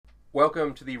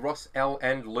Welcome to the Ross L.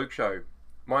 and Luke Show.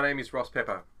 My name is Ross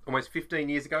Pepper. Almost 15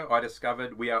 years ago, I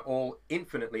discovered we are all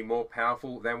infinitely more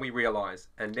powerful than we realise,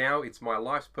 and now it's my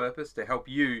life's purpose to help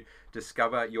you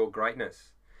discover your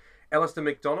greatness. Alistair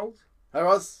McDonald. Hey,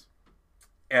 Ross.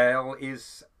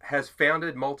 Has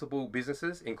founded multiple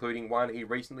businesses, including one he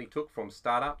recently took from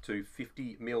startup to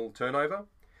 50 mil turnover.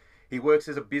 He works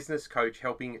as a business coach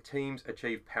helping teams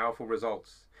achieve powerful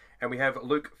results. And we have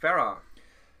Luke Farrar.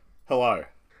 Hello.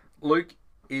 Luke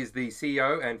is the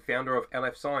CEO and founder of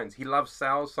LF Signs. He loves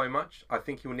sales so much, I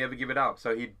think he'll never give it up.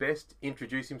 So he'd best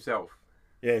introduce himself.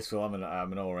 Yes, well, I'm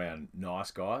an all-round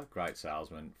nice guy, great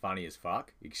salesman, funny as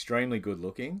fuck, extremely good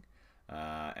looking,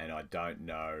 and I don't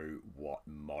know what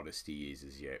modesty is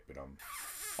as yet, but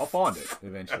I'll find it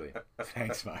eventually.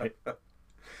 Thanks, mate.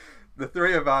 The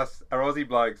three of us are Aussie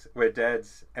blokes, we're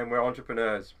dads, and we're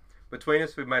entrepreneurs. Between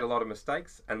us, we've made a lot of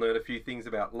mistakes and learned a few things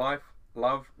about life,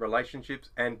 love, relationships,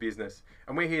 and business.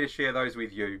 And we're here to share those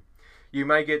with you. You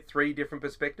may get 3 different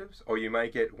perspectives, or you may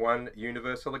get one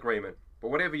universal agreement. But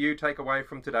whatever you take away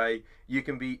from today, you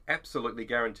can be absolutely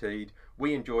guaranteed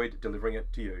we enjoyed delivering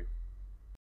it to you.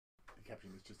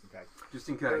 Capturing this just in case. Just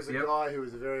in case, There was a guy who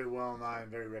was a very well-known,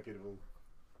 very reputable,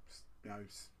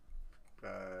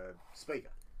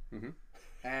 speaker,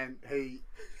 and he.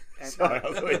 Sorry, I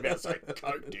thought you were about to say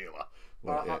coke dealer.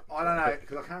 I don't know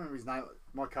because I can't remember his name.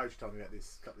 My coach told me about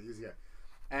this a couple of years ago,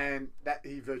 and that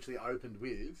he virtually opened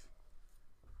with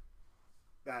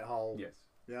that whole. Yes.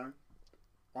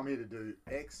 I'm here to do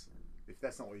X. If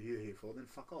that's not what you're here for, then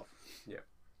fuck off. Yeah.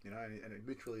 And it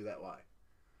literally that way.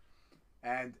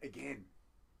 And again,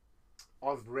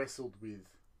 I've wrestled with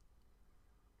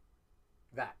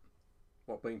that.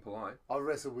 What, being polite? I've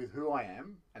wrestled with who I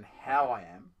am and how I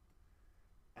am,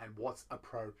 and what's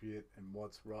appropriate and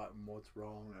what's right and what's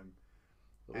wrong. And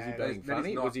was he being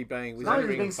funny? Was he being? Was no, he he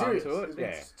was being fun serious. to He it? was being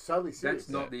Yeah. totally serious. That's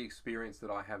not the experience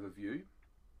that I have of you.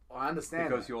 I understand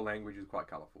because that. your language is quite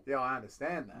colourful. Yeah, I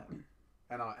understand that,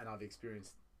 and I've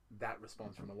experienced that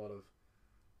response from a lot of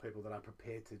people that are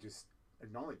prepared to just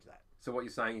acknowledge that. So what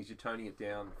you're saying is you're toning it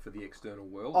down for the external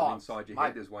world, Oh, and inside your mate,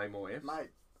 head there's way more F's.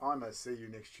 Mate, I'm a see you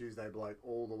next Tuesday bloke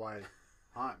all the way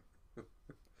home.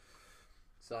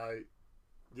 So,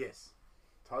 yes,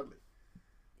 totally.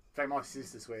 In fact, my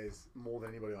sister swears more than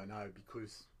anybody I know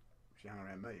because she hung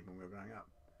around me when we were growing up.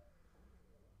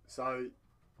 So, I'm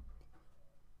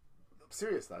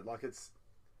serious though,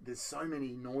 there's so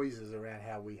many noises around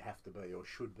how we have to be or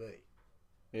should be.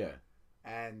 Yeah.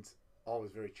 And I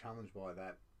was very challenged by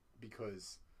that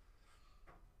because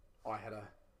I had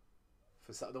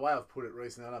the way I've put it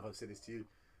recently, I don't know if I've said this to you,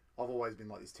 I've always been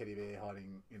like this teddy bear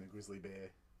hiding in a grizzly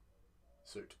bear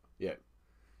suit. Yeah.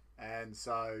 And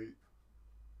so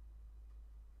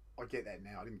I get that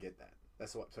now. I didn't get that.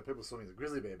 That's what. So people saw me as a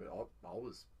grizzly bear, but I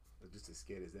was just as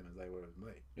scared as them as they were of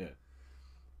me. Yeah.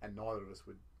 And neither of us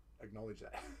would acknowledge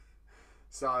that.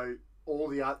 So all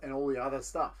the other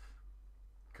stuff,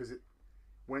 because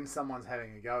when someone's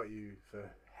having a go at you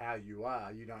for how you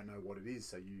are, you don't know what it is.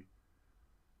 So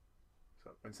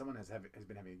when someone has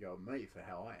been having a go at me for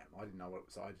how I am, I didn't know what it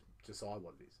was. So I just decide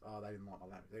what it is. Oh, they didn't like my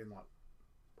language. They didn't like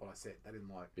what I said. They didn't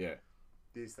like this.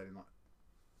 They didn't like.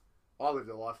 I lived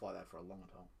a life like that for a long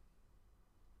time.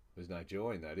 There's no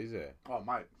joy in that, is there? Oh,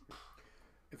 mate.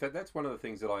 In fact, that's one of the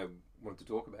things that I wanted to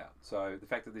talk about. So the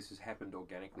fact that this has happened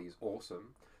organically is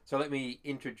awesome. So let me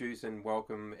introduce and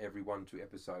welcome everyone to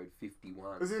episode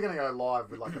 51. This is going to go live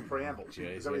with like a preamble.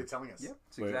 Jeez, is that what you're telling us? Yep,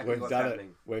 that's exactly what's done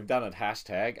happening. We've done it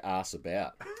hashtag ask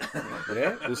about.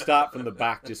 Yeah, we'll start from the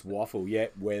back, just waffle.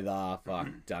 Yep, weather, fuck,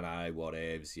 dunno,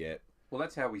 whatevs. Yep. Well,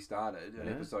 that's how we started in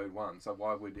episode 1. So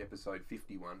why would episode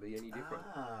 51 be any different?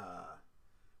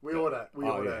 We ought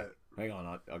to. Hang on,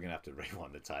 I'm gonna have to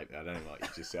rewind the tape. I don't know what you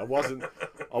just said. I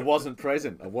wasn't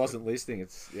present. I wasn't listening.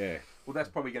 Well, that's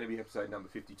probably going to be episode number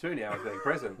 52 now, of being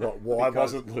present. Why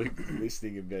wasn't Luke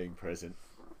listening and being present?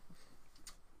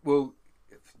 Well,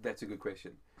 that's a good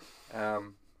question,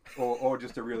 or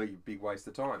just a really big waste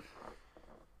of time.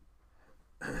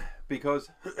 Because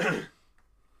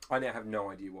I now have no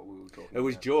idea what we were talking about. It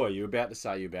was joy. You were about to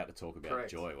say you were about to talk about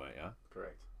Correct. joy, weren't you?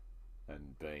 Correct.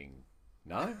 And being...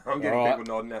 No? I'm getting All right.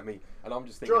 people nodding at me, and I'm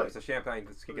just thinking Joy. it's a champagne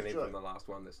that's kicking in joy. from the last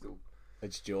one. That's still...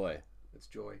 It's joy. It's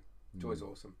joy. Joy's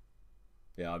awesome.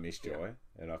 Yeah, I miss joy.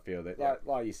 And I feel that,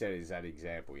 like you said, is that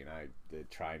example, the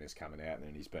trainer's coming out and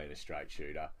then he's been a straight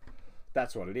shooter.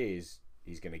 That's what it is.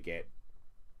 He's going to get...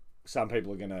 Some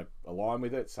people are going to align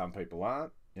with it, some people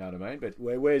aren't. You know what I mean? But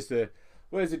where's the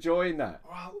joy in that?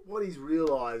 Well, what he's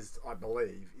realised, I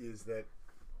believe, is that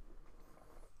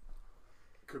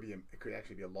it could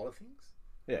actually be a lot of things.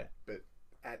 Yeah. But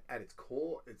at its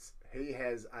core, he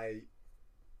has a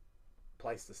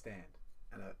place to stand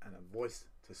and a voice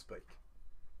to speak,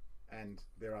 and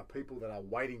there are people that are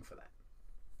waiting for that.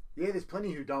 Yeah, there's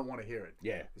plenty who don't want to hear it.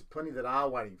 Yeah. There's plenty that are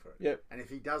waiting for it. Yep. And if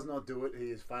he does not do it, he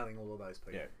is failing all of those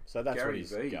people. Yeah. So that's Gary what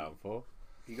he's V. going for.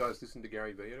 You guys listen to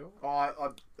Gary Vee at all? Oh,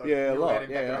 I Yeah, a knew lot. about him back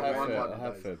Yeah, in I the wine have, club I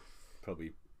have days. for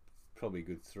probably a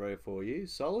good 3 or 4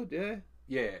 years. Solid, yeah.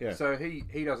 Yeah. So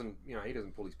he doesn't he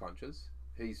doesn't pull his punches.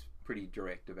 He's pretty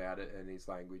direct about it and his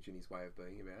language and his way of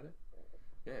being about it.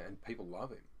 Yeah, and people love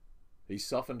him. He's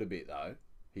softened a bit though.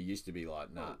 He used to be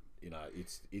like, nah,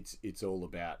 it's all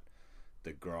about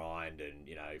the grind and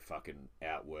fucking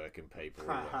outworking people.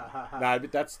 No,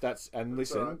 but that's and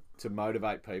listen, right. to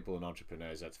motivate people and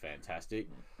entrepreneurs, that's fantastic.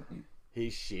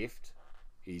 He's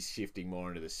shifting more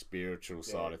into the spiritual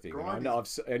side of things. grind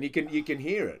And you can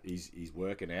hear it. He's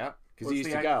working out because Well, he it's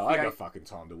used the to go, eight- I the got eight- fucking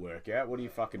time to work out. What do you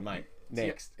fucking make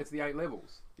next? It's the 8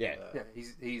 levels. Yeah. Yeah,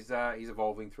 he's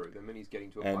evolving through them and he's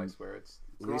getting to a And place where it's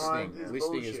listening is as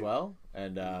bullshit. well,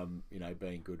 and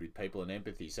being good with people and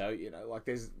empathy. So like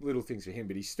there's little things for him,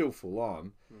 but he's still full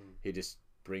on. He just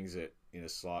brings it in a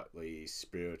slightly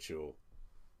spiritual,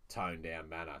 toned down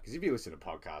manner. Because if you listen to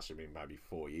podcasts from him maybe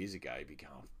 4 years ago, you'd be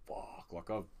going, fuck.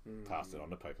 Like I've passed it on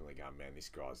to people and they go, man, this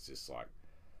guy's just like,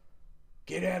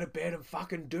 get out of bed and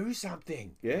fucking do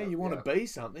something. Yeah, you want to be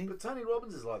something. But Tony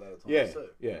Robbins is like that at times Yeah, too.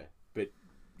 yeah. But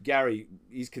Gary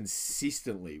is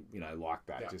consistently, like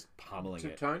that, Yeah. just pummeling So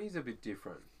it. Tony's a bit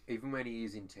different. Even when he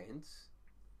is intense,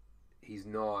 he's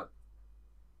not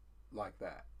like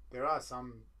that. There are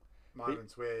some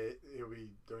moments where he'll be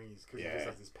doing his, because he just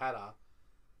has this patter,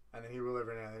 and then he will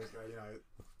every now and then just go,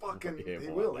 fucking, Yeah, he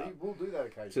why will. not? He will do that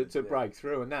occasionally. To break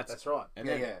through, and That's right. And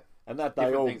Yeah, then, yeah. and that they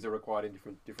Different all things are required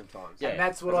in different times. Yeah. And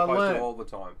that's what As I opposed to learned. all the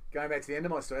time. Going back to the end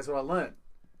of my story, that's what I learned.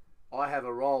 I have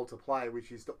a role to play,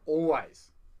 which is to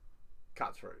always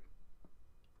cut through.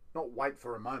 Not wait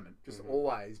for a moment, just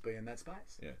always be in that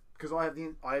space. Yeah. Because I have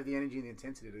the energy and the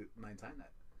intensity to maintain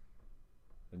that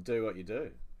and do what you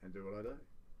do. and do what I do.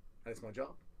 That's my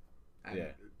job. And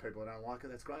Yeah. people that don't like it,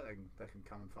 that's great. They can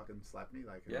come and fucking slap me.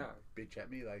 They can Yeah. bitch at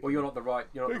me. They can, Well, you're not the right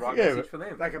Yeah, message but for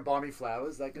them. They can buy me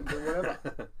flowers. They can do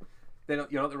whatever.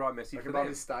 You're not the right message They for can buy them.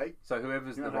 me steak. So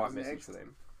whoever's You know the what right happens message next? for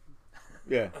them.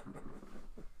 Yeah.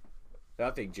 I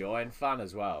think joy and fun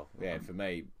as well. Yeah, for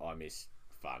me, I miss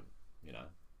fun.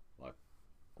 Like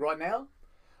Right now,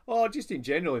 just in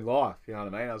general in life. You know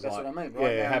what I mean? I was that's like, what I mean.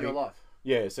 Right now in your life.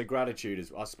 Yeah, so gratitude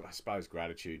is, I suppose,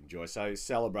 gratitude and joy. So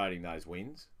celebrating those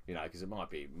wins, because it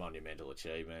might be monumental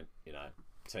achievement.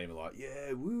 Team are like,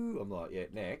 yeah, woo. I'm like, yeah,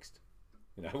 next.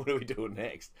 What are we doing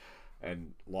next?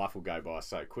 And life will go by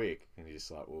so quick, and you're just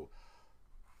like, well,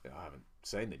 I haven't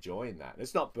seen the joy in that.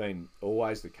 It's not been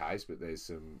always the case, but there's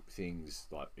some things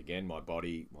like, again, my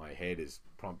body, my head has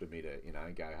prompted me to,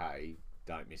 go, hey,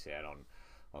 don't miss out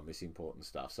on this important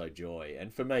stuff. So joy,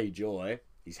 and for me, joy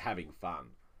is having fun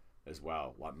as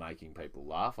well, like making people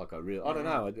laugh. Like I don't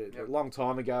know, a long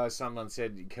time ago, someone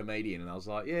said comedian, and I was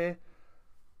like, yeah,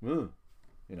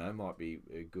 might be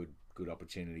a good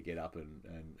opportunity to get up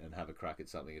and have a crack at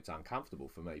something that's uncomfortable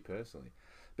for me personally.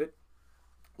 But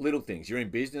little things. You're in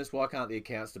business. Why can't the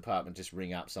accounts department just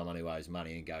ring up someone who owes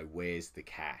money and go, "Where's the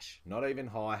cash?" Not even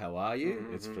 "Hi, how are you?"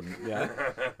 It's from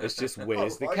it's just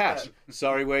 "Where's the like cash?" that.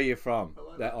 Sorry, where you from?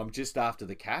 like that. I'm just after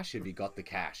the cash. Have you got the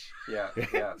cash? Yeah.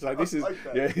 So this is like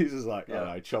that. this is like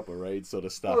chopper read sort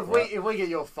of stuff. Well, if we get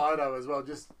your photo as well,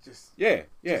 just Just get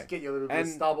you a little bit of And-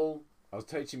 stubble, I was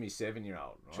teaching my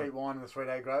 7-year-old. Right? cheap wine and a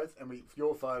 3-day growth, and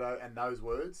your photo and those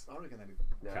words. I reckon that'd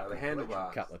No, the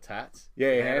handlebars. Couple of tats.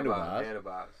 Yeah, handlebars.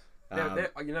 Handlebars.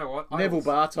 Um, You know what? Neville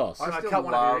Bartos. I Can I still cut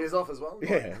one of love- your ears off as well?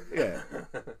 Yeah.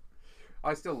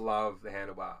 I still love the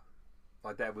handlebar.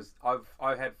 Like that was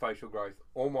I've had facial growth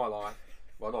all my life.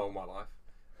 Well, not all my life.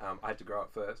 I had to grow it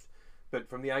first. But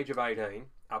from the age of 18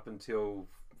 up until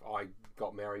I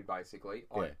got married, basically,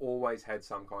 I always had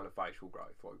some kind of facial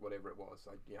growth, or whatever it was.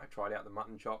 I tried out the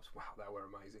mutton chops. Wow, they were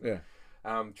amazing.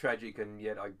 Yeah. Tragic, and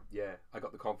yet I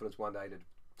got the confidence one day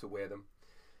to wear them.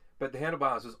 But the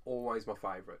handlebars was always my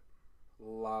favourite.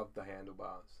 Loved the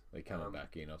handlebars. They're coming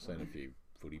back in. I've seen a few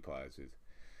footy players with.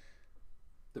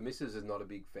 The missus is not a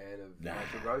big fan of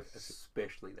facial growth,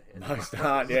 especially the handlebars. Most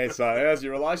aren't. Yeah. So how's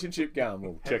your relationship going?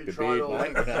 We'll check you the tried beard, all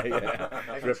mate. Have you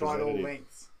tried all Representative.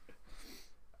 lengths?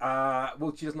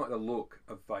 Well, she doesn't like the look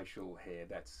of facial hair.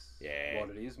 That's what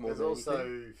it is. More There's than also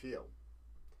anything. feel.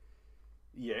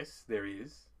 Yes, there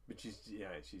is. But she's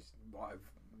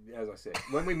as I said,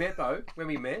 when we met, I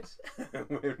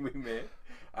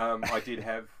did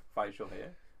have facial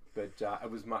hair, but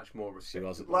it was much more respectful.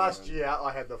 wasn't- Last year,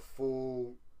 I had the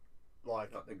full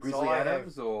like the Grizzly so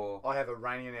Adams, or I have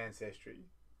Iranian ancestry,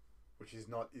 which is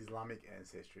not Islamic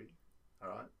ancestry. All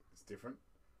right, it's different.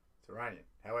 It's Iranian.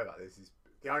 However, there's this.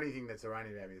 The only thing that's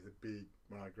Iranian about me is the big.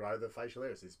 When I grow the facial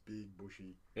hair, it's this big,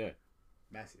 bushy,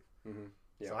 massive. Mm-hmm.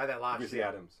 Yeah. So I had that last Grizzly year.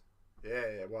 Adams.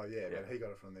 Yeah, but he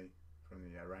got it from the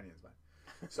Iranians,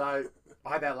 mate. So I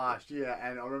had that last year,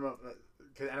 and I remember,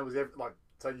 and it was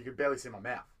so you could barely see my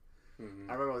mouth. Mm-hmm.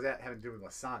 I remember I was out having dinner with my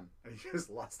son, and he just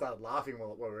started laughing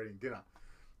while we were eating dinner.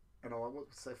 And I'm like,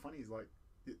 "What's so funny?" He's like,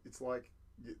 "It's like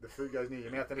the food goes near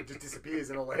your mouth and it just disappears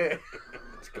in all the hair."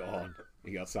 It's gone.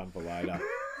 You got some for later.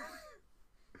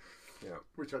 Yeah.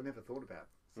 Which I'd never thought about.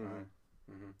 So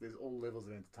Mm-hmm. there's all levels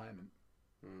of entertainment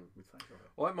with facial hair.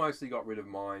 Well, I mostly got rid of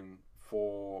mine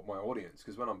for my audience,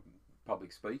 because when I'm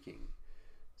public speaking,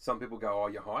 some people go, "Oh,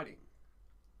 you're hiding,"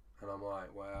 and I'm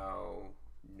like, "Well,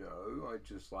 no, I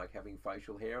just like having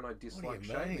facial hair and I dislike What do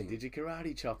you mean? shaving." Did you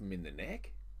karate chop him in the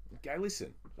neck? Go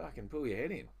listen. Fucking pull your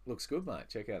head in. Looks good, mate.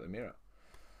 Check out the mirror.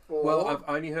 Well, I've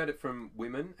only heard it from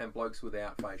women and blokes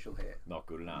without facial hair. Not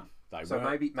good enough. So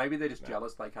maybe they're just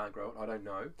jealous they can't grow it. I don't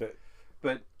know.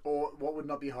 But or what would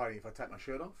not be hiding if I take my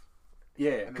shirt off?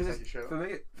 yeah, And then take because your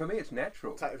shirt for me it's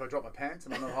natural. If I drop my pants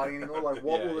and I'm not hiding anymore, like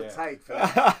what will it take for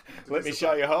Let me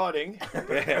show you hiding.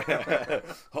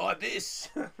 Hide this.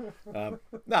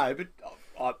 No, but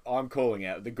I'm calling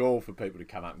out the goal for people to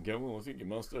come up and go, "Well, I think your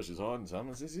moustache is hiding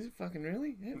something." I says, "Is it fucking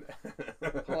really? Yeah.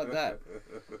 Hide that."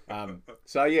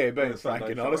 So yeah, being frank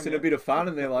and honest and a bit of fun,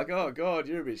 and they're like, "Oh God,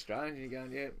 you're a bit strange." And you're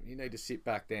going, "Yeah, you need to sit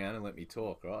back down and let me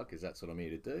talk, right? Because that's what I'm here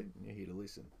to do. And you're here to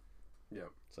listen." Yeah.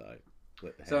 So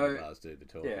let the handlebars do the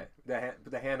talking. Yeah,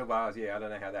 the handlebars. Yeah, I don't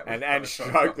know how that was. And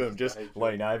stroke them. Just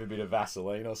lean over, a bit of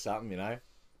Vaseline or something, you know.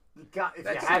 You can't, if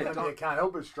That's you have it, them, you can't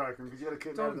help but stroke them because you got to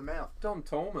keep them out of the mouth. Dom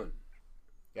Tallman.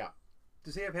 Yeah.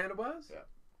 Does he have handlebars? Yeah.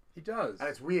 He does. And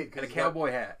it's weird And a because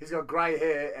cowboy hat. he's got grey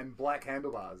hair and black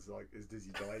handlebars. Like, does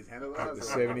he dye his handlebars? The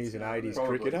 70s and 80s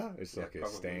Probably. cricketer. It's Yeah, like a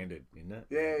probably. standard, isn't it?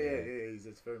 Yeah.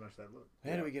 It's very much that look.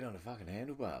 How do we get on to fucking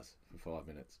handlebars for 5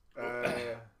 minutes? Uh,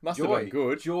 Must have been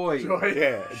good. Joy.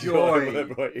 Yeah, Joy.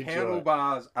 That brought you joy.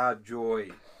 Handlebars are joy.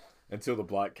 Until the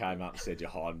bloke came up and said you're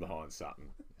hiding behind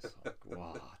something. It's like,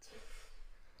 what?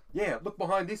 Yeah, look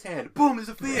behind this hand. Boom, there's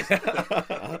a fist.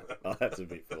 Oh, that's a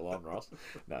bit full on, Ross.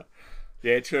 No.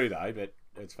 Yeah, true though, but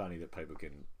it's funny that people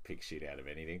can pick shit out of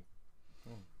anything.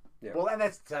 Yeah. Well, and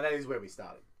that is where we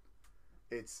started.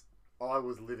 I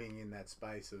was living in that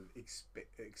space of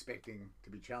expecting to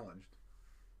be challenged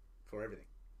for everything.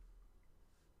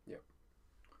 Yep.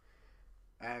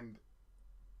 And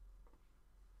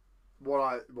what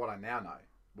I now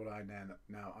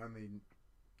know only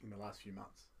in the last few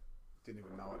months, didn't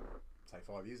even know it, say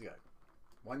 5 years ago,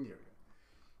 1 year ago,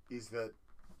 is that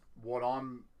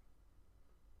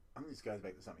I think this goes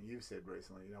back to something you've said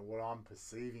recently. You know, what I'm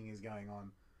perceiving is going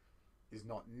on is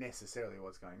not necessarily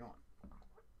what's going on.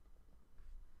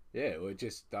 Yeah, well,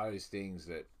 just those things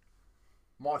that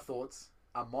My thoughts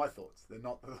are my thoughts. They're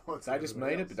not the thoughts they of just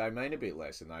everybody mean else. they mean a bit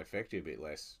less and they affect you a bit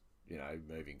less. You know,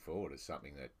 moving forward is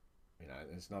something that, you know,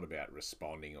 it's not about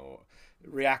responding or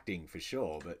reacting for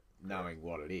sure, but knowing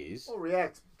what it is. Or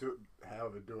react, do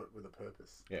it with a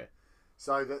purpose. Yeah.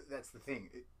 So that's the thing.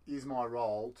 Is my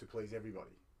role to please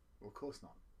everybody? Well, of course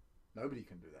not. Nobody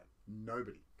can do that.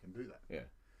 Nobody can do that. Yeah.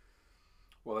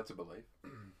 Well, that's a belief.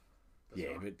 Yeah,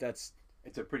 right. but that's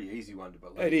It's a pretty easy one to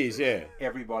believe. it is, yeah.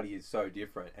 Everybody is so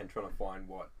different, and trying to find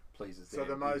what pleases them.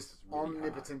 So the most is really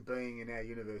omnipotent being in our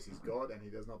universe is God, and He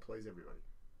does not please everybody.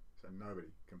 So nobody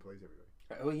can please everybody.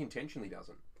 hard. Well, he intentionally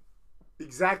doesn't.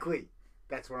 Exactly.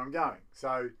 That's where I'm going.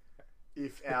 So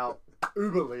if our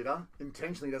Uber leader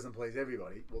intentionally doesn't please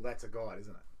everybody, well, that's a guide,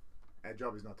 isn't it? Our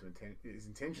job is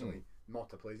intentionally not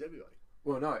to please everybody.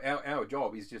 Well, no, our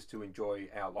job is just to enjoy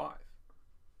our life.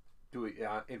 Do we?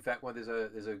 In fact, there's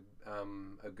a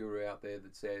guru out there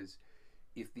that says,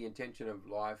 if the intention of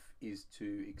life is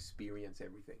to experience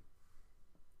everything.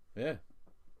 Yeah.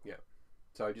 Yeah.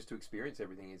 So just to experience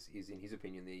everything is in his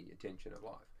opinion the intention of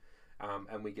life,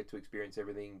 and we get to experience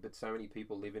everything. But so many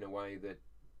people live in a way that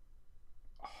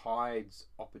hides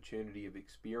opportunity of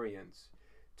experience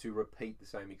to repeat the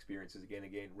same experiences again and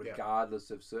again,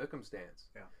 regardless of circumstance.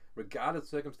 Yeah. Regardless of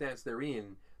circumstance they're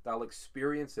in, they'll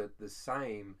experience it the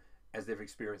same as they've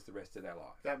experienced the rest of their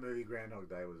life. That movie Groundhog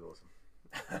Day was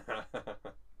awesome.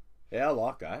 Yeah, I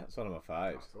like that. It's one of my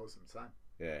faves. It's awesome. Same.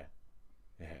 Yeah.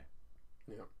 Yeah.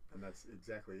 Yeah. And that's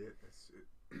exactly it.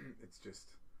 It's just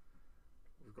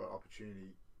we've got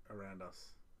opportunity around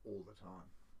us all the time.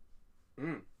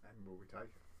 And will we take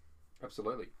it?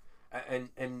 Absolutely.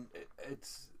 And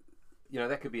it's, you know,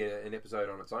 that could be an episode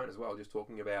on its own as well, just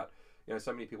talking about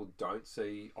so many people don't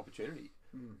see opportunity.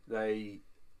 Mm.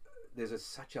 There's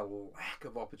such a lack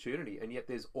of opportunity, and yet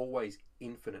there's always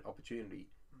infinite opportunity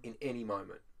in any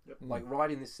moment. Yep. Like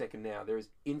right in this second now, there is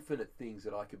infinite things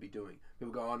that I could be doing.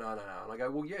 People go, oh, no. And I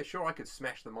go, well, yeah, sure, I could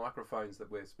smash the microphones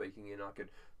that we're speaking in. I could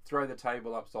throw the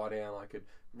table upside down. I could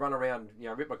run around,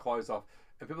 rip my clothes off.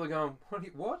 And people are going,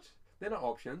 what? They're not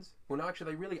options. Well, no,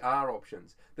 actually, they really are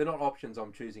options. They're not options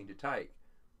I'm choosing to take.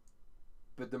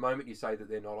 But the moment you say that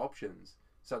they're not options,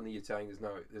 suddenly you're saying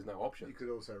there's no options. You could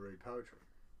also read poetry.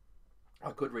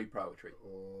 I could read poetry.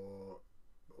 Or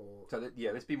so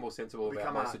let's be more sensible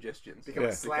about my suggestions. Become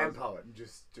a slam poet and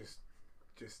just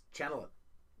channel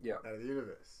it. Out of the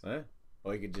universe. Yeah.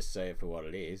 Or you could just say it for what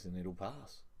it is, and it'll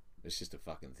pass. It's just a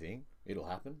fucking thing. It'll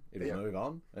happen. It'll move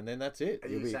on, and then that's it. Are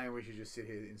you saying we should just sit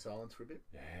here in silence for a bit?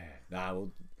 Yeah. Nah.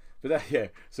 Well, but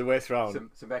that, so we're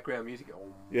throwing some background music.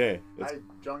 Yeah. Hey,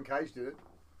 John Cage did it.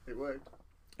 It worked.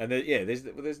 And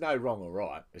there's no wrong or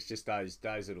right. It's just those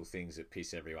little things that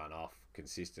piss everyone off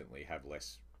consistently have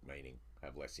less meaning,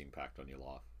 have less impact on your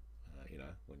life.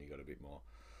 When you got a bit more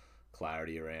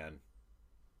clarity around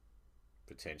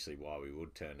potentially why we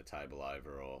would turn the table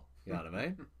over, or you know what I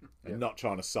mean, and not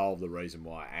trying to solve the reason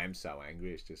why I am so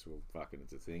angry. It's just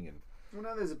it's a thing. And well,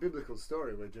 no, there's a biblical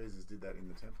story where Jesus did that in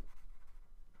the temple.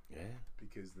 Yeah,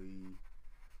 because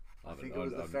I think it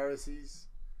was the Pharisees.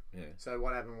 Yeah. So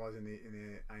what happened was in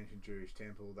the ancient Jewish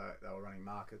temple, they were running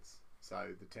markets, so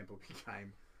the temple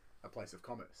became a place of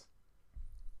commerce,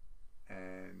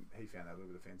 and he found that a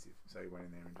little bit offensive, so he went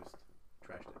in there and just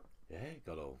trashed it. Yeah,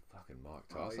 got all fucking Mike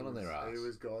Tyson on their ass. He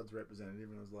was God's representative,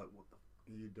 and I was like, "What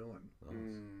the are you doing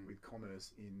with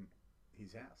commerce in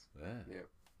his house?" Yeah.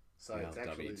 So it's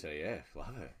actually WTF,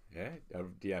 love it. Yeah.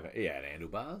 Do you have he had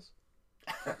handlebars?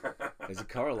 There's a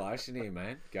correlation here,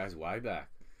 man. Goes way back.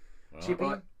 Right.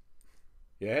 Chippy.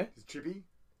 Yeah. Is Chippy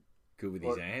good with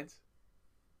his hands?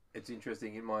 It's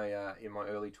interesting. In my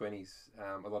early 20s,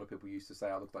 a lot of people used to say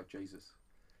I looked like Jesus.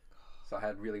 So I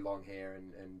had really long hair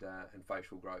and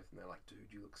facial growth, and they're like, "Dude,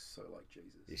 you look so like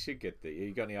Jesus." You should get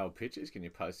you got any old pictures? Can you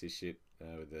post this shit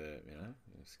with the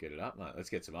let's get it up, mate. Let's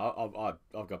get some.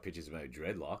 I've got pictures of me with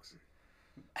dreadlocks.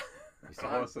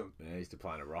 Awesome. Yeah, I used to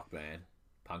play in a rock band,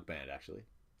 punk band actually.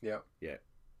 Yeah. Yeah.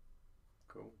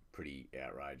 Cool. Pretty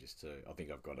outrageous too. I think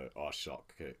I've got a I Shot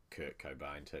Kurt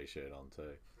Cobain t-shirt on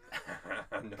too.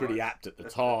 Nice. Pretty apt at the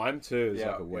time too. It was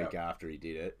like a week after he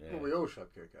did it. Yeah. Well, we all shot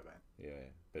Kurt Cobain.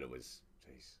 Yeah, but it was,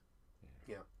 jeez.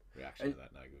 Yeah. Reaction to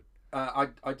that, no good.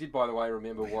 I did, by the way,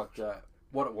 remember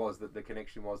what it was that the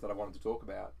connection was that I wanted to talk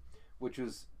about, which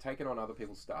was taking on other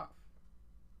people's stuff.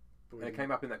 And it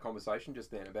came up in that conversation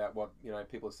just then about what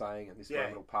people are saying, and this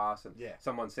moment will pass, and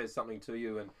someone says something to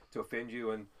you and to offend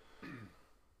you, and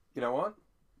you know what?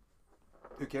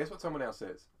 Who cares what someone else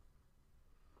says?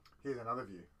 Here's another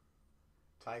view.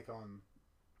 Take on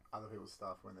other people's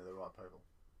stuff when they're the right people.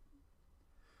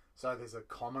 So there's a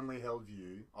commonly held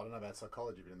view, I don't know about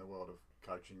psychology, but in the world of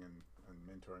coaching and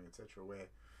mentoring, etc.,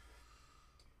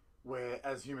 where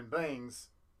as human beings,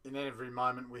 in every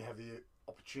moment we have the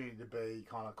opportunity to be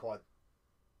kind of quite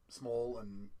small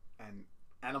and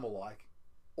animal-like,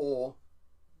 or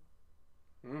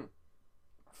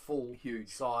full,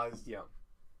 huge-sized,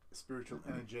 spiritual,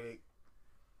 energetic,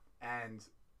 and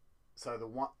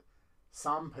so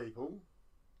some people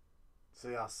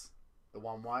see us the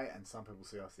one way, and some people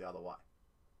see us the other way,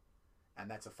 and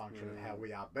that's a function of how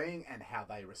we are being and how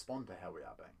they respond to how we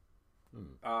are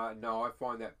being. No, I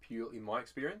find that purely, in my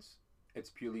experience, it's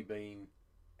purely been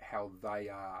how they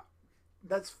are.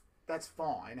 That's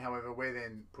fine. However, we're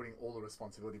then putting all the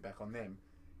responsibility back on them.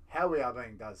 How we are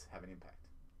being does have an impact.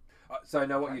 So,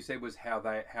 no, what you said was how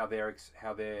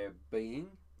they're being,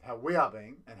 how we are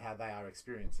being, and how they are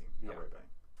experiencing how we're being.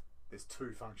 There's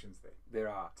two functions there. There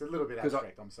are. It's a little bit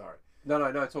abstract. I'm sorry. No,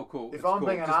 it's all cool. If I'm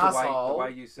being an asshole,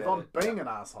 an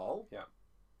asshole,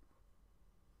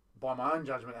 by my own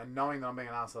judgment and knowing that I'm being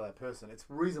an asshole to that person, it's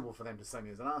reasonable for them to see me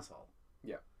as an asshole.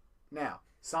 Yeah. Now,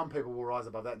 some people will rise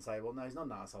above that and say, well, no, he's not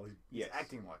an asshole. He's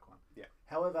acting like one. Yeah.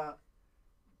 However,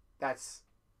 that's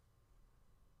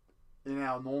in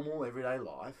our normal everyday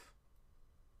life.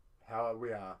 How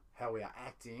we are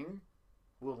acting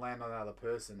will land on another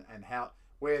person, and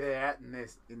where they're at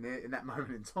in that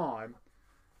moment in time,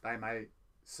 they may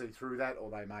see through that, or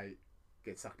they may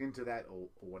get sucked into that, or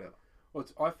whatever. Well,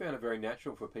 I found it very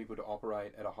natural for people to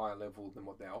operate at a higher level than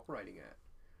what they're operating at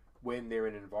when they're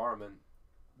in an environment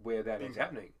where that is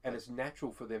happening, and it's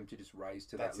natural for them to just raise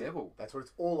to that level. That's what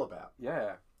it's all about.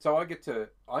 Yeah. So I get to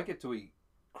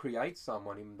create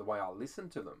someone in the way I listen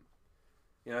to them.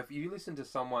 If you listen to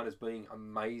someone as being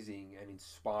amazing and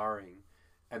inspiring,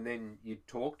 and then you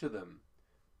talk to them,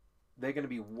 they're going to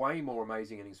be way more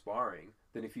amazing and inspiring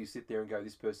than if you sit there and go,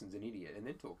 this person's an idiot, and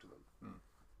then talk to them.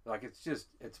 Like,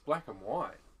 it's black and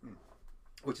white,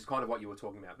 which is kind of what you were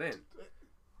talking about then.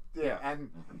 Yeah.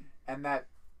 And that,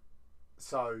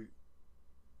 so,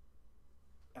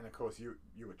 and of course you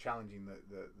were challenging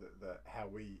the how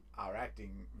we are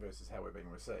acting versus how we're being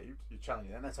received. You're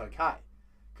challenging that, and that's okay,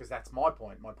 because that's my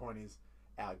point. My point is,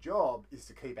 our job is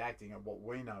to keep acting at what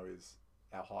we know is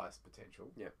our highest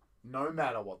potential. Yeah. No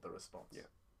matter what the response. Yeah.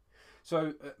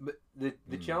 So, but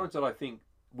the challenge that I think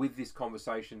with this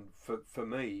conversation for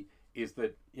me is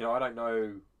that, you know, I don't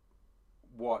know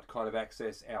what kind of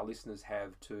access our listeners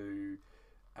have to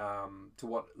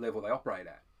what level they operate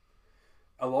at.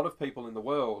 A lot of people in the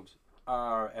world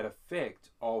are at effect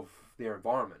of their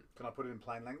environment. Can I put it in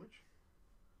plain language?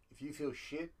 If you feel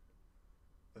shit,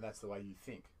 then that's the way you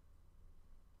think.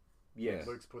 Yes.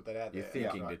 Luke's put that out Your there.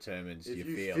 thinking Right? determines If your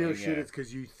you feeling. feel shit, it's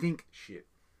because you think shit.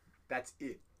 That's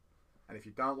it. And if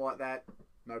you don't like that,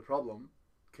 no problem.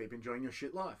 Keep enjoying your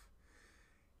shit life.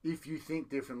 If you think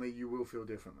differently, you will feel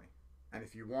differently. And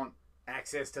if you want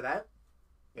access to that,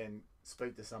 then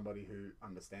speak to somebody who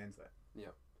understands that.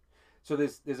 Yeah. So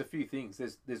there's a few things.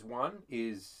 There's one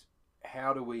is,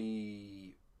 how do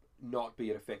we not be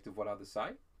at effect of what others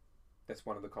say? That's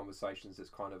one of the conversations that's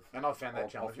kind of, And I've found that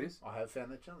off challenging. this. I have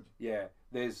found that challenging. Yeah.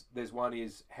 There's one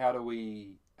is, how do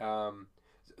we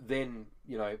then,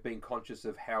 you know, being conscious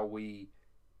of how we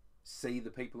see the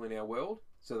people in our world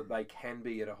so that they can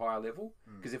be at a higher level.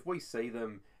 Because if we see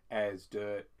them as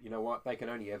dirt, you know what, they can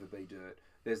only ever be dirt.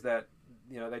 There's that,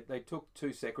 you know, they took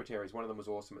 2 secretaries. One of them was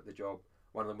awesome at the job.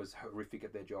 One of them was horrific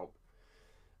at their job.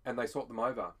 And they swapped them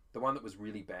over. The one that was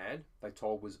really bad, they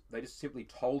just simply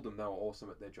told them they were awesome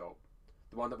at their job.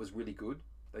 The one that was really good,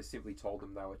 they simply told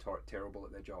them they were terrible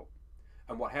at their job.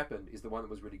 And what happened is the one that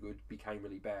was really good became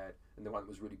really bad, and the one that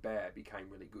was really bad became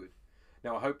really good.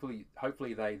 Now,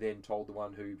 hopefully they then told the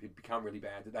one who had become really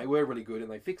bad that they were really good, and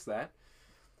they fixed that.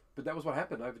 But that was what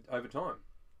happened over time.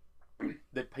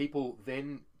 That people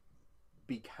then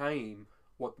became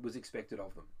what was expected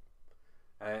of them.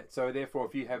 So therefore,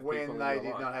 if you have people When in they your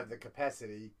did life, not have the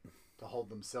capacity to hold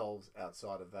themselves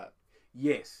outside of that.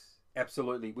 yes,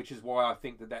 absolutely. Which is why I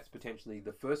think that that's potentially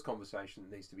the first conversation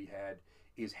that needs to be had,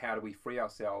 is how do we free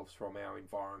ourselves from our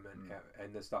environment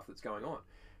and the stuff that's going on.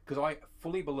 Because I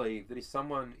fully believe that if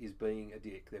someone is being a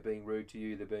dick, they're being rude to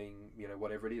you, they're being, you know,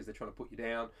 whatever it is, they're trying to put you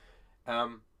down,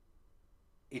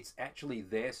 it's actually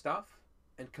their stuff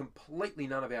and completely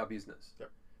none of our business.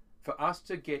 Yep. For us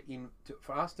to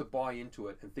for us to buy into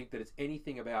it and think that it's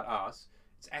anything about us,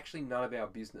 it's actually none of our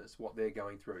business what they're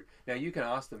going through. Now, you can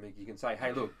ask them, you can say,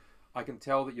 hey, look, I can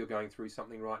tell that you're going through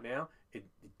something right now. It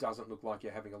doesn't look like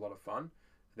you're having a lot of fun.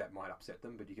 That might upset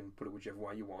them, but you can put it whichever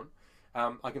way you want.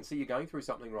 I can see you're going through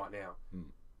something right now.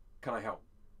 Can I help?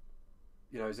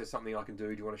 You know, is there something I can do?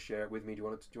 Do you want to share it with me? Do you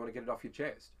want to get it off your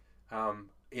chest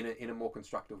in a more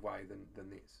constructive way than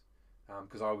this?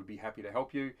 Because I would be happy to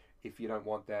help you. If you don't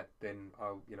want that, then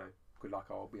I'll, you know, good luck.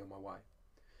 I'll be on my way.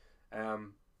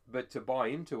 But to buy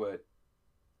into it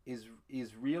is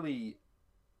really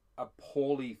a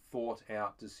poorly thought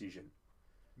out decision.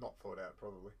 Not thought out,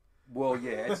 probably. Well,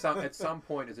 yeah. At some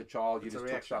point as a child, you It's a just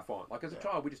took reaction. stuff on. Like as a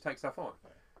child, we just take stuff on.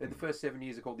 In the first 7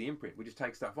 years are called the imprint. We just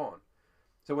take stuff on.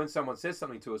 So when someone says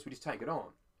something to us, we just take it on.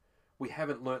 We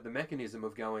haven't learnt the mechanism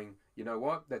of going, you know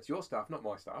what, that's your stuff, not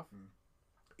my stuff.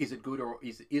 Is it good, or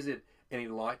is it an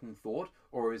enlightened thought,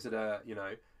 or is it a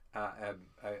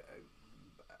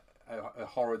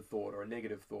horrid thought, or a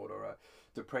negative thought, or a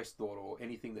depressed thought, or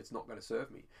anything that's not going to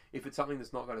serve me? If it's something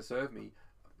that's not going to serve me,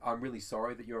 I'm really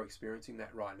sorry that you're experiencing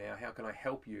that right now. How can I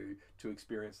help you to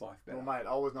experience life better? Well, mate,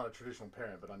 I was not a traditional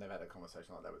parent, but I never had a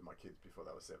conversation like that with my kids before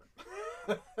they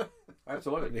were 7.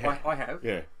 Absolutely, Yeah. I have.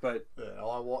 Yeah. But Yeah,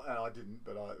 I didn't,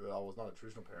 but I was not a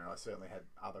traditional parent. I certainly had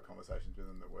other conversations with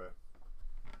them that were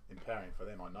empowering for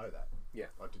them. I know that. Yeah.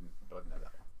 I didn't have that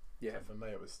one. yeah, So for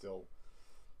me, it was still,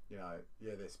 you know,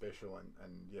 yeah, they're special,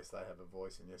 and yes, they have a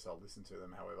voice, and yes, I'll listen to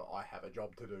them. However, I have a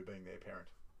job to do being their parent.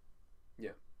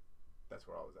 Yeah. That's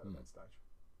where I was at that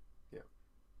stage.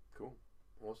 cool,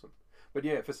 awesome. But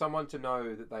yeah, for someone to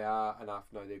know that they are enough,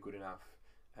 know they're good enough,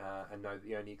 and know that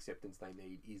the only acceptance they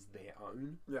need is their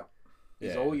own. Yeah.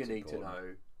 Is Yeah, all you that's need to important.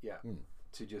 know. Yeah.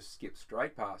 To just skip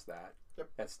straight past that. Yep.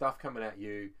 That stuff coming at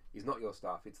you is not your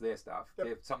stuff; it's their stuff.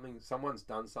 Yep. Someone's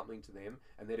done something to them,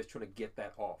 and they're just trying to get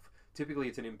that off. Typically,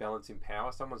 it's an imbalance in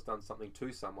power. Someone's done something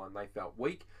to someone; they felt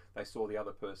weak. They saw the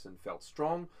other person felt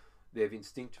strong. They've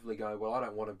instinctively go, "Well, I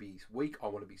don't want to be weak. I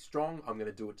want to be strong. I'm going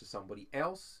to do it to somebody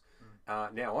else."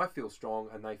 now I feel strong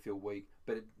and they feel weak,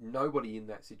 but nobody in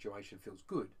that situation feels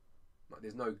good. Like,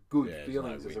 there's no good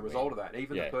feelings as a result of that.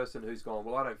 Even the person who's gone,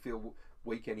 well, I don't feel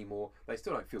weak anymore, they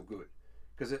still don't feel good.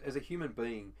 Because as a human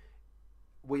being,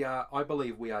 I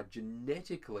believe we are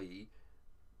genetically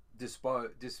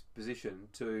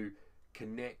dispositioned to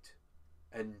connect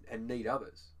and need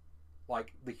others.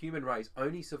 Like, the human race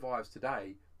only survives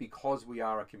today because we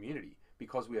are a community,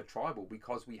 because we are tribal,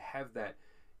 because we have that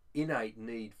innate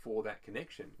need for that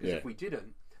connection. Because if we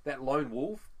didn't, that lone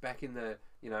wolf back in the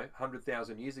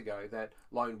 100,000 years ago, that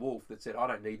lone wolf that said, I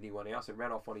don't need anyone else, and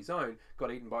ran off on his own,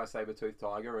 got eaten by a saber-toothed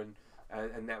tiger, and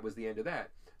that was the end of that.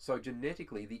 So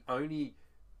genetically, the only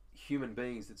human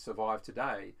beings that survive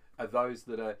today are those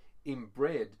that are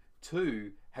inbred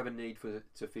to have a need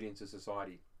to fit into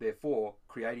society. Therefore,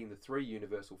 creating the 3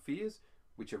 universal fears,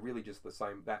 which are really just the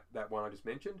same, that one I just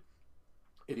mentioned.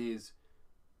 It is,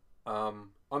 I'm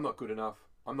not good enough,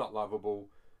 I'm not lovable,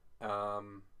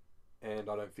 and I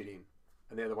don't fit in.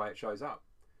 And they're the way it shows up.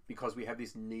 Because we have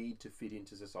this need to fit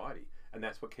into society. And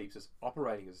that's what keeps us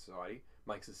operating as a society,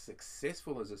 makes us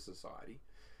successful as a society,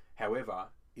 however,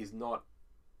 is not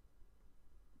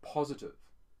positive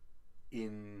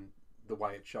in the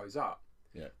way it shows up.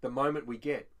 Yeah. The moment we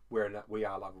get we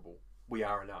are lovable, we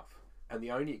are enough, and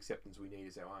the only acceptance we need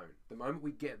is our own. The moment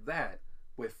we get that,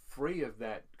 we're free of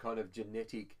that kind of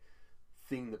genetic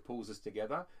thing that pulls us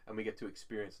together, and we get to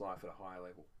experience life at a higher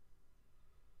level.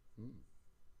 And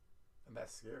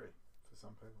that's scary for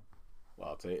some people.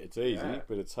 Well, it's easy,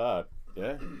 but it's hard.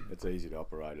 Yeah, it's easy to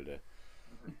operate at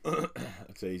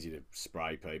it's easy to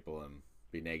spray people and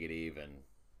be negative, and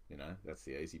that's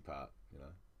the easy part.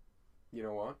 You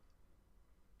know what?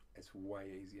 It's way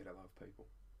easier to love people.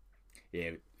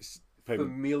 Yeah, people,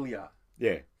 familiar.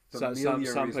 Yeah, some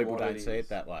people don't see is. it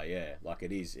that way. Yeah, like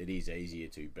it is easier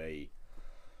to be,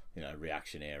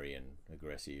 reactionary and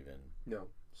aggressive and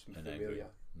familiar. Angry.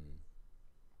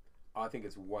 I think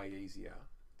it's way easier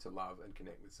to love and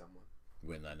connect with someone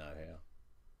when they know how.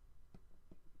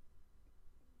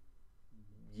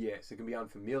 Yes, it can be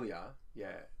unfamiliar.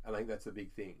 Yeah, I think that's the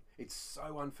big thing. It's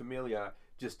so unfamiliar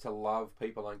just to love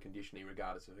people unconditionally,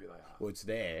 regardless of who they are. Well, it's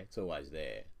there. It's always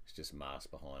there. It's just masked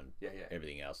behind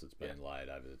everything else that's been laid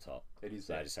over the top. It is.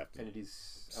 So they just have to. And it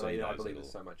is. I believe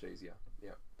it's so much easier.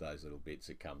 Yeah. Those little bits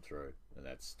that come through, and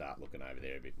that's start looking over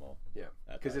there a bit more. Yeah.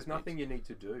 Because there's nothing you need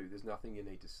to do. There's nothing you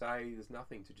need to say. There's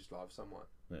nothing to just love someone.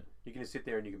 Yeah. You can just sit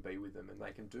there and you can be with them, and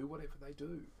they can do whatever they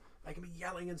do. They can be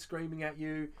yelling and screaming at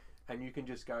you. And you can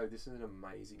just go, this is an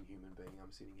amazing human being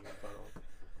I'm sitting here in front of.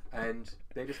 And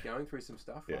they're just going through some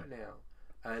stuff right now.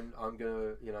 And I'm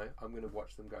going to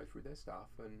watch them go through their stuff.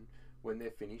 And when they're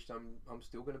finished, I'm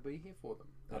still going to be here for them.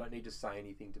 I don't need to say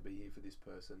anything to be here for this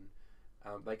person.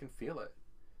 They can feel it.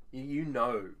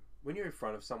 When you're in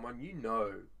front of someone,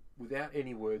 without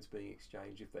any words being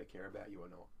exchanged, if they care about you or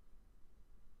not.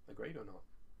 Agreed or not?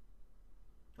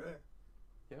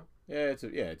 Yeah. Yeah.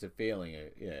 Yeah, it's a feeling,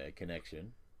 a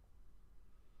connection.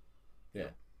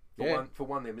 Yeah. For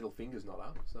one, their middle finger's not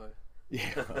up, so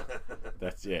yeah,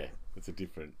 that's a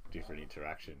different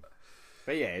interaction.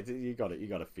 But yeah, you got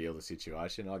to feel the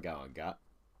situation. I go on gut.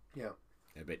 Yeah,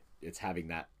 but it's having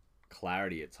that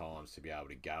clarity at times to be able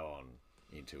to go on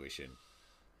intuition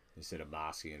instead of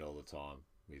masking it all the time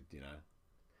with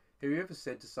Have you ever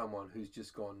said to someone who's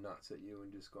just gone nuts at you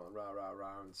and just gone rah rah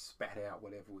rah and spat out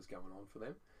whatever was going on for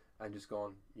them, and just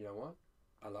gone, you know what,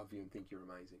 I love you and think you're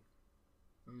amazing?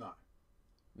 No.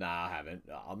 No, I haven't.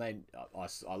 I mean,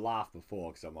 I laughed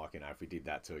before because I'm like, if we did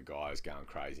that to a guy who's going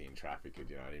crazy in traffic, and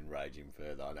enrage him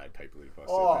further. I know people, if I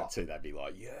said that too, they'd be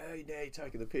like, yeah, you're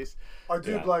taking the piss. I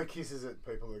do blow kisses at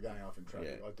people who are going off in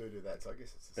traffic. Yeah. I do that, so I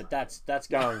guess it's the same. But that's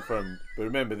going from. But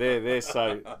remember, they're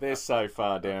so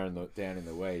far down in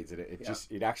the weeds that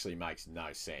it actually makes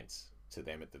no sense to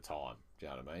them at the time. Do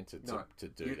you know what I mean? To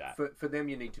do that. For them,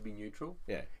 you need to be neutral.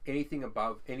 Yeah.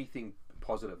 Anything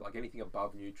positive, like anything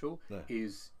above neutral,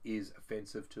 is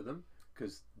offensive to them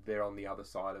because they're on the other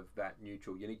side of that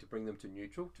neutral. You need to bring them to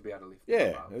neutral to be able to lift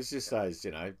them above. It's just those,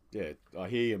 I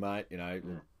hear you, mate.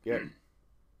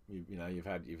 You've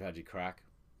had your crack.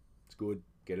 It's good.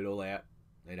 Get it all out.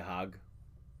 Need a hug.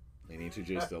 And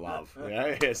introduce the love.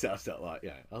 Stuff like,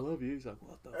 I love you. It's like,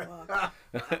 what the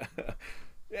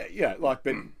fuck?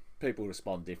 but people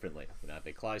respond differently. If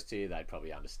they're close to you, they'd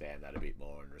probably understand that a bit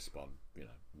more and respond,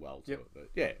 well to it. But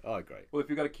yeah, I agree. Well, if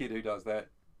you've got a kid who does that,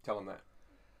 tell them that.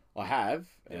 I have,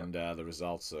 and the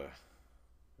results are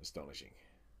astonishing.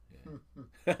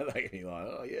 Yeah. They can be like,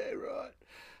 oh yeah, right.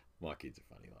 My kids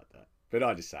are funny like that. But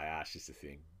I just say, it's just a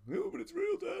thing. Oh, but it's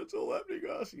real, Dad. It's all happening,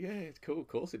 guys. Yeah, it's cool. Of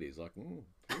course it is. Like,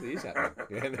 it is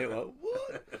happening. And they're like,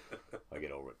 what? I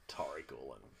get all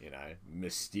rhetorical and, you know,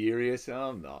 mysterious.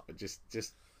 I'm not. Just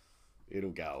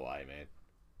it'll go away, man.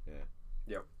 Yeah.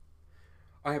 Yep.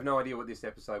 I have no idea what this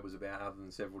episode was about other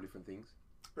than several different things.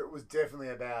 It was definitely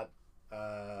about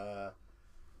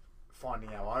finding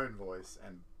our own voice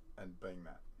and being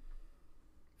that.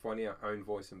 Finding our own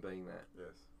voice and being that.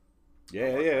 Yes.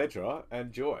 Yeah, that's right.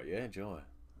 And joy. Yeah, joy.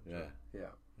 Yeah.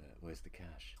 Where's the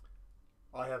cash?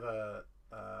 I have a...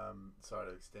 sorry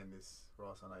to extend this,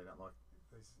 Ross. I know you don't like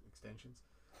these extensions.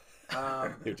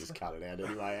 You'll just cut it out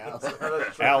anyway, Al. That's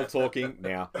true. Al talking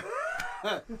now.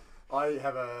 I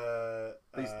have a...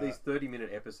 These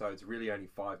 30-minute episodes are really only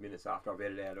 5 minutes after I've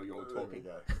edited out all your talking.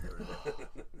 There we go.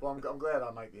 Well, I'm glad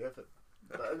I make the effort.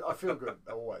 But I feel good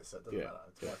always, so it doesn't matter.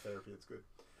 It's my therapy, it's good.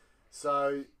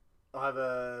 So, I have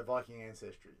a Viking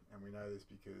ancestry, and we know this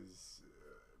because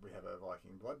we have a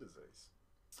Viking blood disease.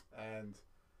 And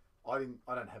I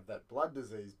don't have that blood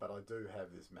disease, but I do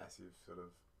have this massive sort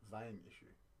of vein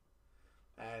issue.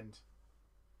 And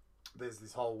there's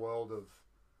this whole world of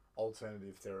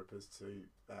alternative therapists who,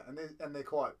 and they're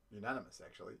quite unanimous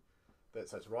actually.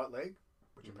 So it's right leg,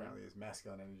 which apparently is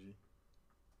masculine energy,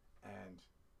 and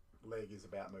leg is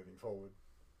about moving forward.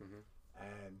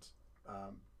 And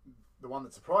the one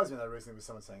that surprised me though recently was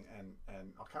someone saying, and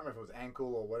I can't remember if it was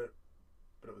ankle or what,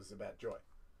 but it was about joy.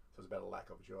 So it was about a lack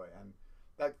of joy, and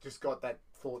that just got that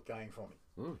thought going for me.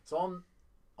 So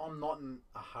I'm not in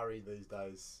a hurry these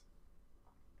days.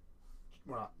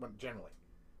 When generally,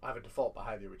 I have a default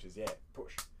behaviour which is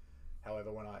push.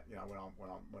 However, when I'm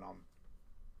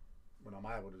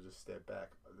able to just step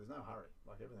back, there's no hurry.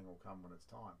 Like everything will come when it's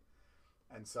time.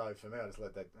 And so for me, I just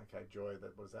let that joy.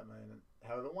 That what does that mean? And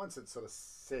however, once it sort of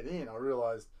set in, I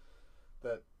realised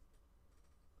that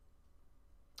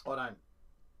I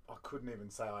couldn't even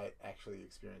say I actually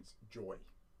experienced joy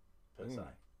per se.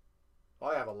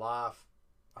 I have a laugh,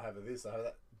 I have a this, I have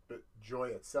that, but joy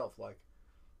itself, like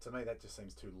to me, that just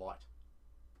seems too light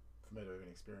for me to even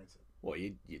experience it. Well,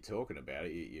 you're talking about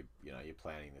it. You know, you're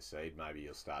planting the seed. Maybe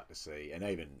you'll start to see, and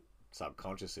even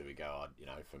subconsciously we go, you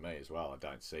know, for me as well, I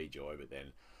don't see joy, but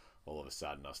then all of a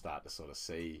sudden I start to sort of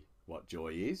see what joy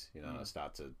is. You know, and I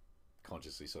start to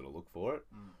consciously sort of look for it,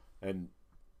 and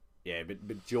yeah,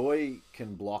 but joy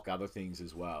can block other things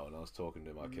as well. And I was talking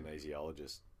to my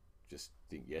kinesiologist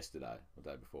yesterday or the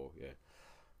day before,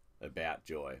 about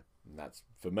joy. And that's,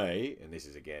 for me, and this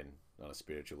is again on a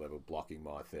spiritual level, blocking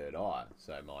my third eye.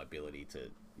 So my ability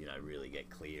to, you know, really get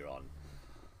clear on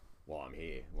why I'm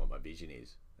here, what my vision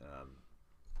is. And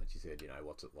she said, you know,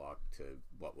 what's it like to,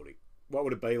 what would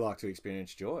it be like to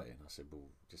experience joy? And I said, well,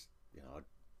 just, you know,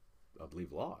 I'd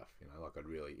live life, you know, like I'd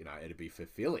really, you know, it'd be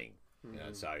fulfilling. You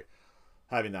know, so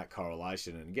having that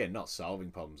correlation, and again, not solving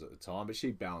problems at the time, but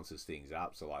she balances things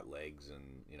up. So like legs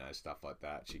and, you know, stuff like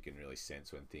that, she can really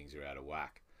sense when things are out of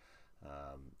whack.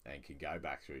 And can go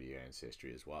back through to your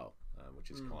ancestry as well, which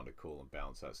is kind of cool, and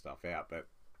balance that stuff out. But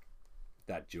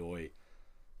that joy,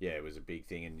 it was a big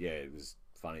thing, and it was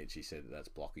funny that she said that's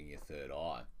blocking your third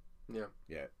eye.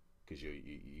 Yeah, because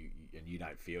you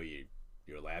don't feel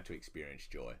you're allowed to experience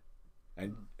joy.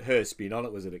 And her spin on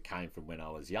it was that it came from when I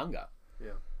was younger.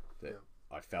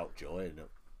 I felt joy, and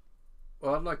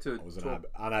well, I'd like to. I was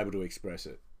unable to express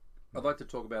it. I'd like to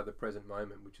talk about the present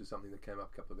moment, which is something that came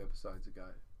up a couple of episodes ago.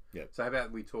 Yep. So how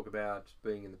about we talk about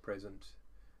being in the present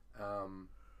on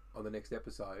the next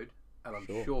episode, and I'm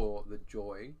sure that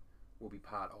joy will be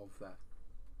part of that.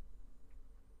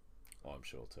 I'm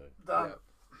sure too. Done.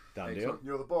 Done deal.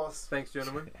 You're the boss. Thanks,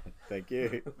 gentlemen. Thank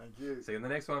you. Thank you. See you in the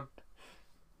next one.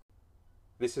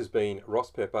 This has been Ross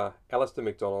Pepper, Alistair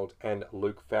McDonald and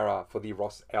Luke Farrar for the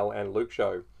Ross, Al and Luke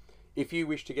Show. If you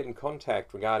wish to get in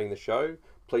contact regarding the show,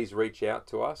 please reach out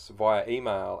to us via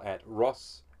email at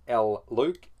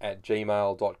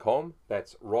rosslluke@gmail.com.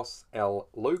 That's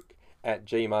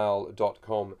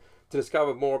rosslluke@gmail.com. To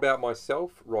discover more about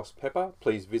myself, Ross Pepper,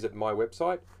 please visit my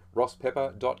website,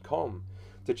 rosspepper.com.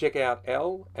 To check out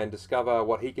Al and discover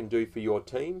what he can do for your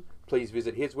team, please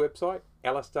visit his website,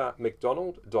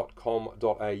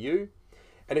 alistairmcdonald.com.au.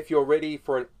 And if you're ready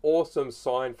for an awesome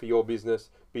sign for your business,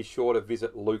 be sure to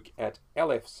visit Luke at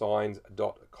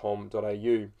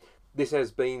lfsigns.com.au. This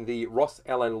has been the Ross,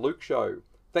 Al and Luke Show.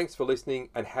 Thanks for listening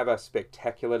and have a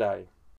spectacular day.